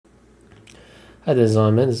Hi, this is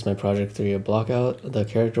Zongyang. This is my Project 3 blockout. The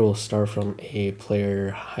character will start from a player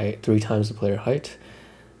height, 3 times the player height,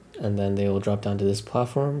 and then they will drop down to this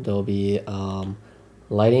platform. There will be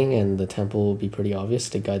lighting, and the temple will be pretty obvious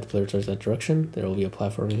to guide the player towards that direction. There will be a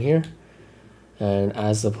platform in here, and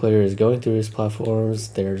as the player is going through these platforms,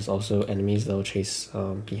 there's also enemies that will chase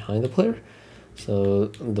behind the player. So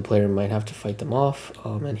the player might have to fight them off.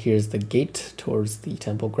 And here's the gate towards the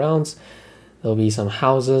temple grounds. There'll be some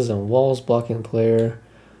houses and walls blocking the player.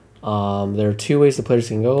 There are 2 ways the players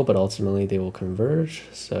can go, but ultimately they will converge.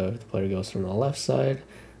 So if the player goes from the left side,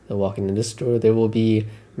 they'll walk into this door. There will be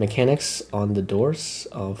mechanics on the doors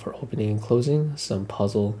for opening and closing, some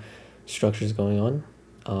puzzle structures going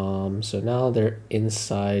on. So now they're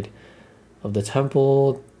inside of the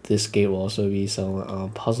temple. This gate will also be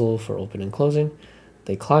some puzzle for opening and closing.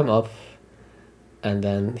 They climb up, and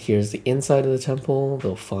then here's the inside of the temple.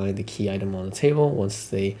 They'll find the key item on the table. Once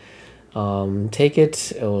they take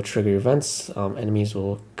it, it will trigger events. Enemies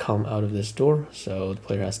will come out of this door, so the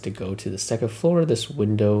player has to go to the 2nd floor. This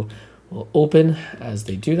window will open as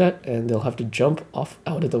they do that, and they'll have to jump off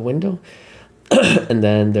out of the window. And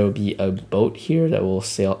then there will be a boat here that will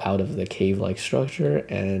sail out of the cave-like structure,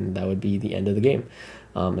 and that would be the end of the game.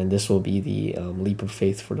 And this will be the leap of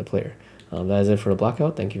faith for the player. That is it for the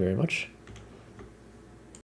blackout. Thank you very much.